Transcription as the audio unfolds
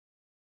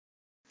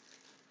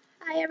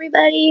Hi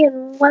everybody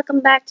and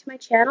welcome back to my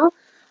channel.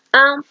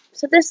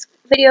 So this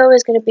video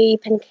is going to be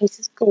pen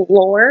cases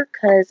galore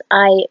because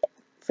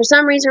for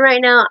some reason right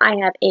now, I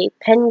have a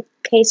pen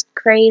case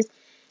craze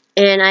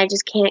and I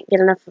just can't get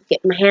enough of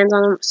getting my hands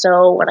on them.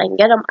 So when I can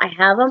get them, I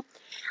have them.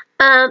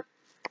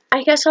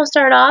 I guess I'll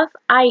start off.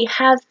 I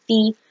have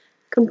the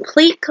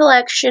complete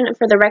collection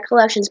for the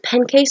Recollections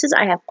pen cases.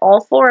 I have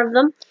all four of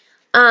them.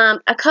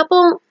 A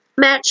couple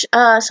match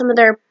some of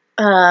their,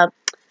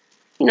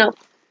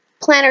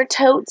 planner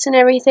totes and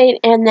everything,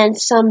 and then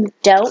some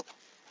don't.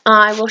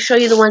 I will show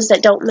you the ones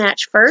that don't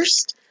match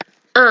first.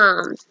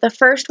 The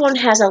first one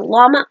has a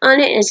llama on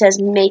it, and it says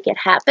 "Make It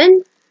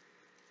Happen"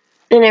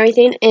 and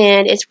everything,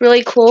 and it's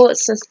really cool.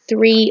 It's a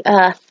 3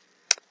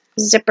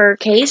 zipper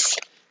case,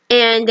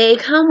 and they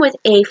come with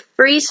a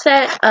free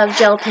set of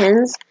gel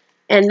pens.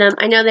 And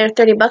I know they're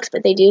 30 bucks,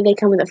 but they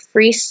come with a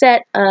free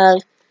set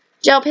of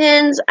gel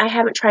pens. I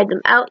haven't tried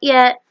them out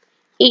yet.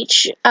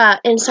 Each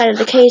inside of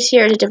the case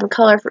here is a different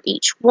color for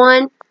each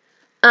one.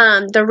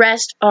 The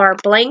rest are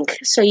blank,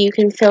 so you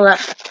can fill up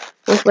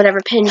with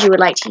whatever pens you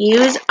would like to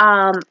use.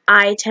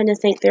 I tend to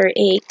think they're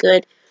a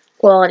good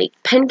quality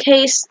pen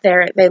case.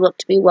 They look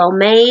to be well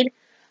made.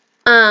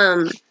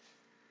 And,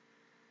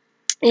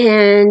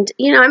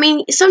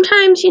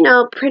 sometimes,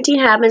 printing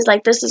happens.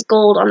 Like, this is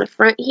gold on the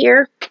front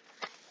here,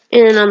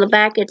 and on the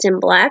back it's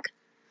in black.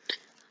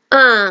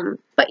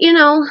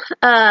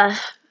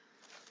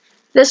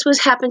 This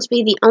happens to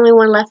be the only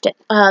one left at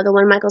the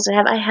one Michaels I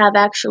have. I have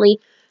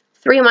actually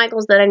 3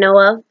 Michaels that I know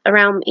of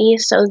around me,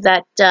 so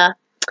that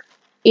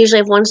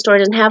usually if one store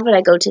doesn't have it,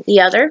 I go to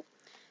the other.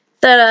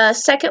 The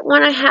second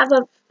one I have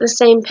of the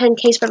same pen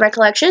case for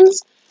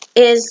Recollections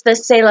is the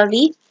C'est La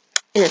Vie,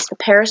 and it's the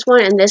Paris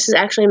one, and this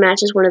actually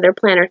matches one of their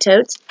planner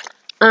totes.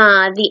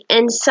 The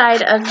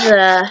inside of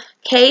the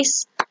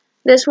case,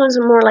 this one's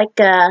more like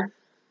I'm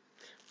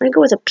going to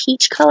go with a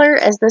peach color,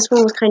 as this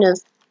one was kind of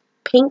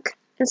pink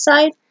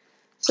inside.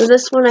 So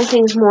this one I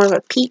think is more of a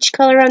peach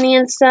color on the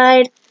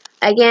inside.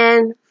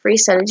 Again, free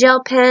set of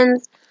gel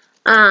pens.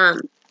 Now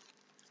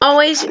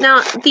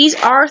these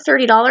are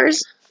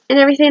 $30 and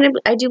everything,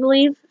 I do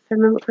believe. If I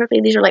remember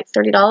correctly, these are like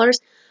 $30.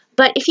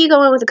 But if you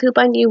go in with a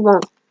coupon, you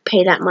won't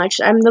pay that much.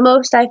 The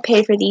most I've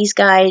paid for these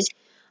guys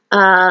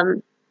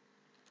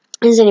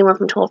is anywhere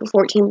from 12 to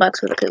 14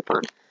 bucks with a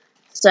coupon.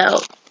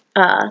 So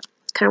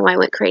that's kind of why I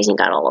went crazy and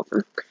got all of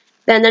them.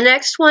 Then the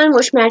next one,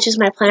 which matches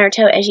my planner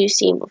tote as you've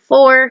seen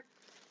before,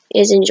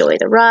 is Enjoy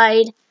the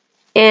Ride.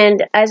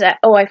 And I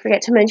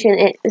forget to mention,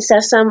 it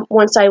says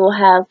one side will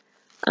have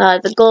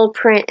the gold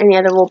print and the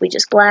other will be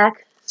just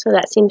black. So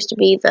that seems to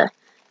be the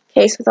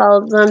case with all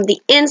of them.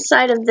 The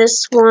inside of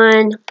this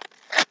one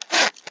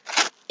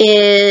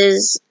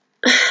is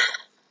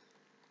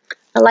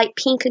a light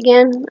pink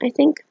again, I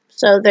think.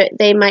 So that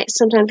they might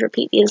sometimes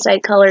repeat the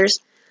inside colors.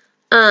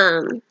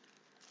 And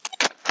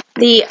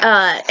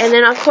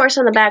then of course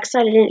on the back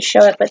side, I didn't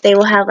show it, but they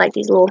will have like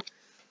these little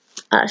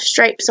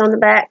stripes on the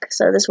back.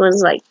 So this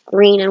one's like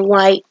green and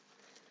white.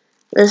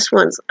 This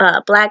one's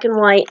black and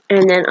white.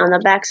 And then on the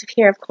backs of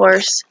here, of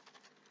course,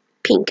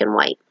 pink and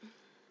white.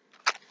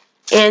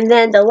 And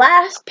then the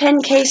last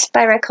pen case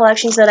by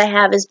Recollections that I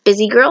have is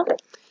Busy Girl.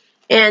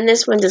 And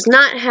this one does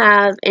not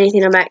have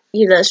anything on the back.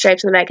 The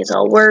stripes on the back, it's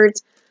all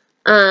words.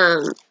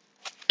 And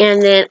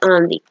then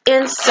on the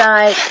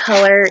inside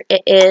color,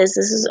 this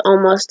is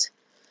almost,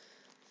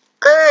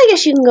 I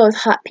guess you can go with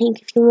hot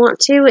pink if you want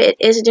to. It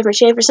is a different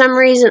shade. For some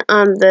reason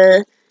on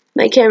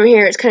my camera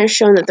here, it's kind of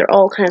showing that they're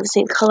all kind of the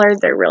same color.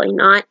 They're really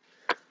not.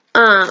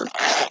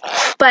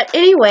 But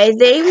anyway,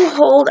 they will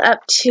hold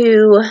up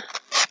to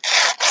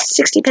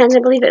 60 pens, I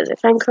believe,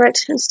 if I'm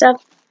correct and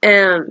stuff.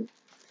 But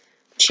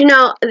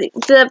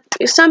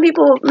some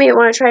people may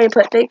want to try to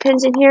put big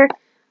pens in here.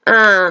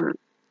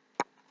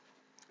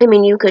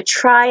 You could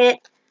try it,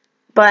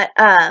 but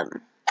I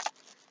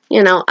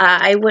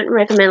wouldn't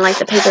recommend like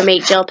the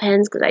Papermate gel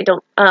pens because I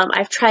don't.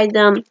 I've tried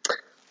them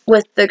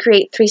with the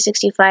Create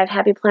 365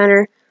 Happy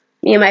Planner,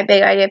 me and my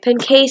Big Idea pen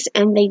case,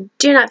 and they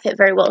do not fit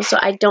very well. So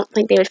I don't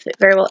think they would fit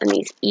very well in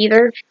these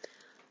either.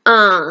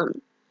 But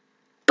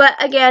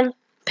again,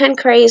 pen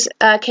craze,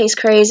 case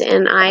craze,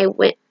 and I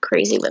went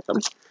crazy with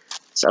them.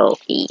 So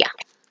yeah.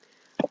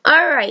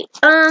 All right.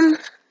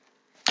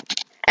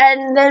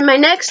 And then my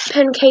next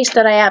pen case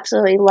that I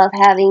absolutely love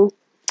having,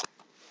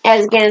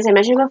 as I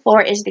mentioned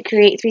before, is the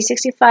Create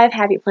 365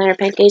 Happy Planner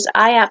pen case.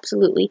 I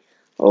absolutely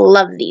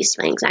love these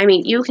things.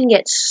 You can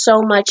get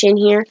so much in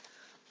here.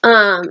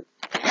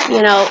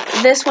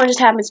 This one just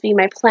happens to be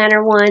my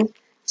planner one,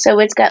 so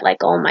it's got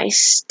like all my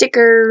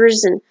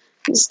stickers and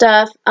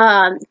stuff.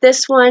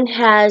 This one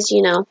has,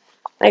 like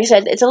I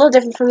said, it's a little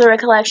different from the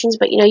Recollections,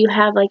 but you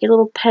have like your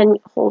little pen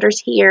holders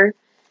here.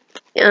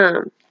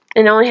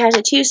 It only has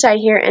a 2-side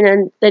here, and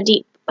then the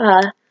deep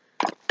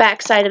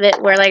back side of it,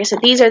 where, like I said,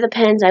 these are the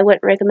pens I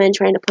wouldn't recommend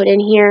trying to put in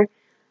here,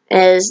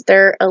 as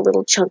they're a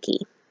little chunky.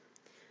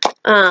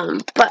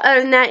 But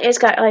other than that, it's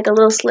got like a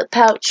little slip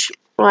pouch.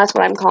 Well, that's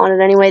what I'm calling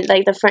it anyway.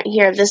 Like the front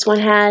here of this one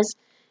has.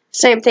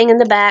 Same thing in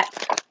the back.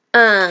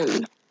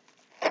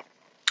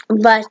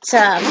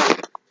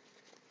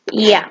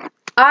 yeah.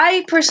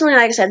 I personally,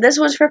 like I said, this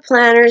one's for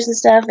planners and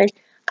stuff, and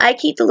I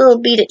keep the little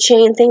beaded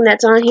chain thing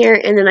that's on here,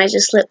 and then I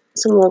just slip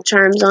some little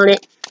charms on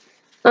it.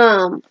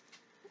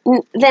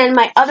 Then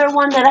my other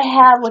one that I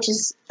have, which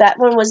is, that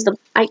one was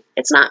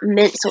it's not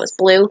mint, so it's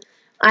blue.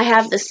 I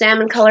have the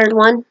salmon colored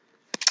one,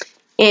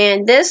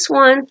 and this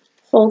one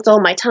holds all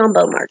my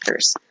tombow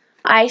markers.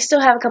 I still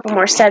have a couple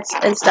more sets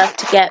and stuff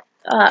to get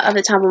of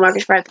the tombow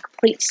markers for the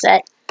complete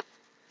set.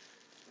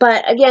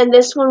 But again,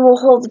 this one will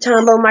hold the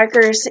tombow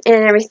markers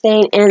and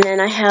everything, and then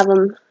I have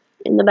them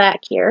in the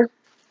back here.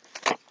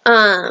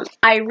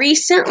 I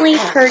recently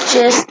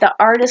purchased the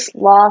Artist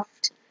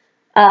Loft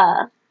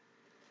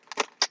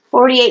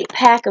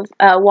 48-pack of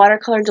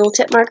watercolor dual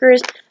tip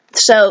markers.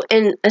 So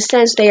in a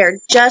sense, they are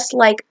just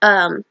like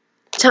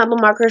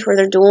tombow markers where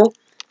they're dual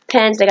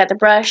pens. They got the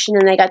brush and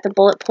then they got the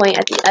bullet point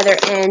at the other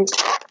end.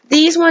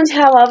 These ones,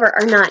 however,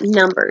 are not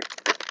numbered.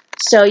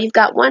 So you've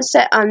got one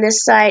set on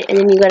this side and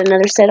then you got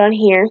another set on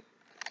here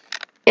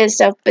and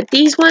stuff. But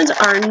these ones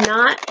are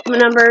not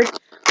numbered.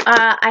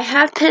 I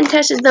have pen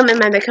tested them in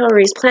my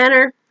McCollery's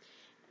planner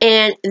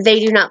and they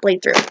do not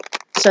bleed through.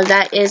 So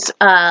that is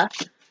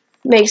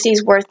makes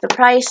these worth the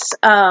price.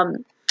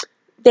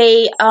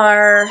 They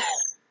are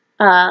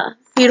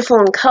beautiful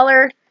in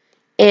color,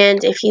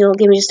 and if you'll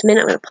give me just a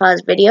minute, I'm going to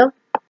pause video.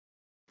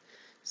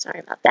 Sorry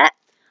about that.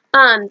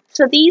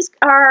 So these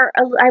are,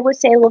 I would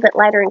say, a little bit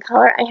lighter in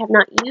color. I have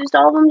not used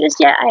all of them just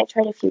yet. I have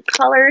tried a few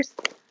colors.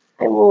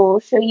 I will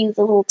show you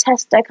the little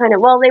test I kind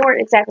of, well, they weren't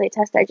exactly a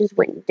test, I just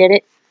went and did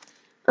it.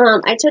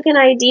 I took an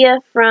idea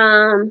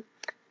from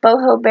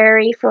Boho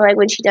Berry for like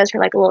when she does her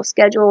like a little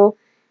schedule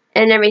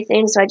and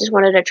everything, so I just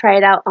wanted to try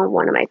it out on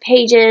one of my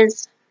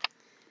pages.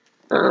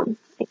 I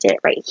did it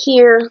right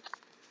here,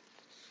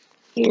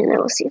 and I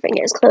will see if I can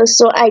get as close.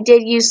 So I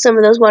did use some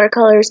of those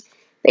watercolors.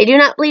 They do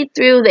not bleed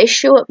through. They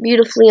show up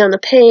beautifully on the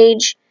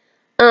page,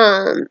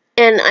 and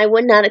I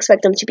would not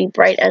expect them to be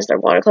bright as their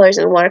watercolors,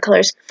 and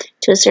watercolors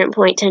to a certain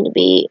point tend to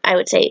be, I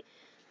would say,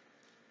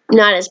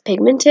 not as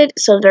pigmented,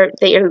 so they're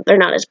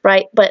not as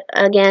bright, but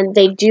again,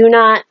 they do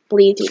not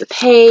bleed through the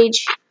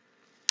page.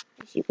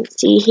 As you can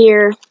see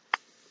here,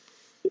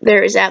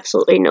 there is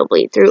absolutely no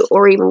bleed through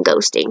or even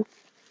ghosting.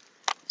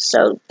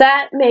 So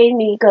that made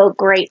me go,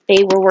 great,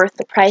 they were worth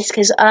the price,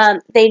 because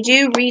they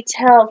do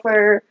retail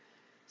for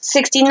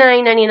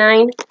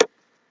 $69.99.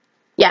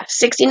 Yeah,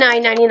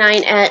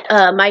 $69.99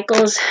 at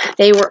Michael's.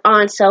 They were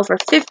on sale for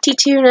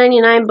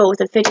 $52.99, but with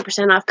a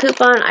 50% off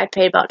coupon, I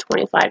paid about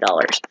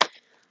 $25.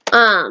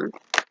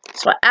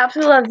 So I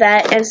absolutely love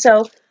that, and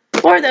so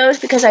for those,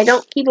 because I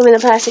don't keep them in a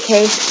plastic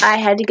case, I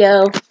had to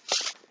go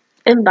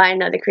and buy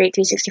another Create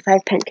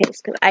 365 pen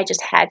case, because I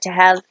just had to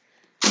have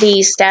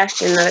these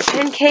stashed in another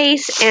pen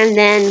case. And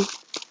then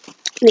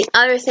the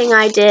other thing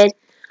I did,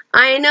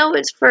 I know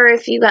it's for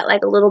if you got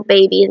like a little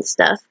baby and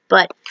stuff,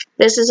 but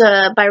this is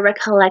by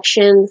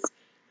Recollections,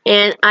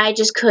 and I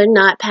just could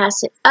not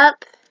pass it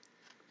up,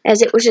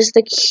 as it was just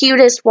the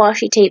cutest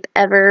washi tape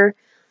ever.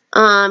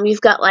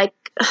 You've got like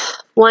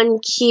one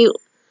cute,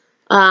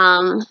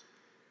 I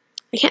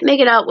can't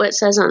make it out what it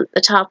says on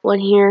the top one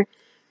here.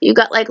 You've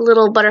got like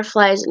little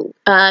butterflies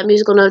and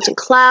musical notes and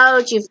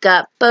clouds. You've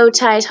got bow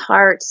ties,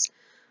 hearts,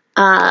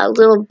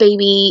 little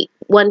baby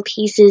one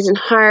pieces and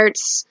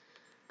hearts.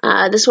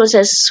 This one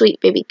says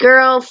sweet baby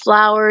girl,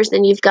 flowers.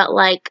 Then you've got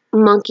like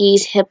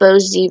monkeys,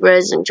 hippos,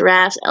 zebras, and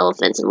giraffes,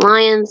 elephants, and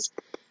lions.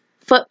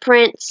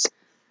 Footprints.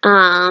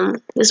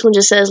 This one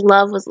just says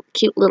love with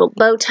cute little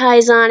bow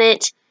ties on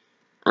it.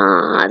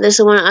 This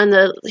one on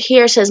the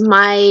here says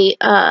my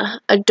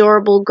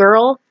adorable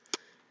girl.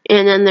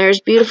 And then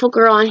there's beautiful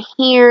girl on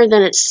here.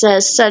 Then it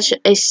says such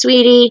a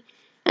sweetie.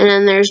 And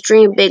then there's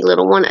dream big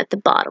little one at the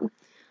bottom.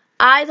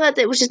 I thought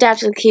that it was just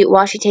absolutely cute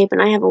washi tape,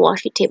 and I have a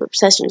washi tape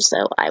obsession,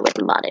 so I went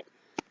and bought it.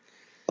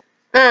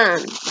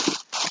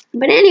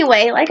 But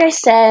anyway, like I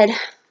said,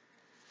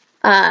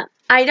 I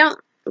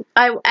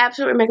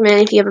absolutely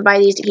recommend if you ever buy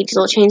these to keep these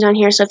little chains on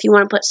here. So if you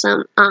want to put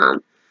some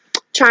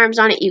charms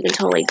on it, you can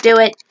totally do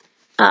it.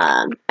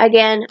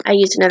 Again, I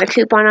used another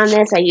coupon on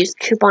this. I used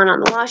a coupon on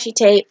the washi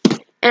tape,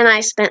 and I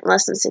spent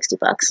less than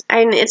 $60.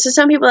 And it's to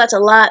some people that's a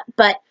lot,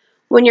 but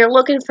when you're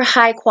looking for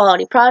high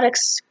quality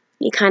products,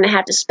 you kind of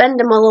have to spend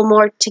them a little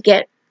more to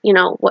get, you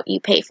know, what you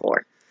pay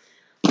for.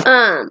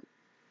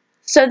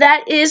 So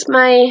that is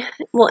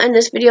we'll end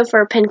this video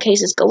for pen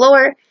cases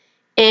galore.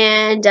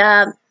 And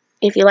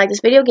if you like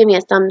this video, give me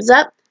a thumbs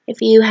up.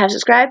 If you have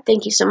subscribed,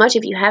 thank you so much.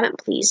 If you haven't,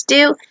 please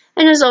do.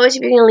 And as always,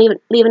 if you're going to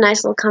leave a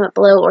nice little comment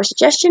below or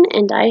suggestion,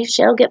 and I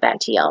shall get back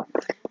to y'all.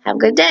 Have a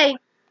good day.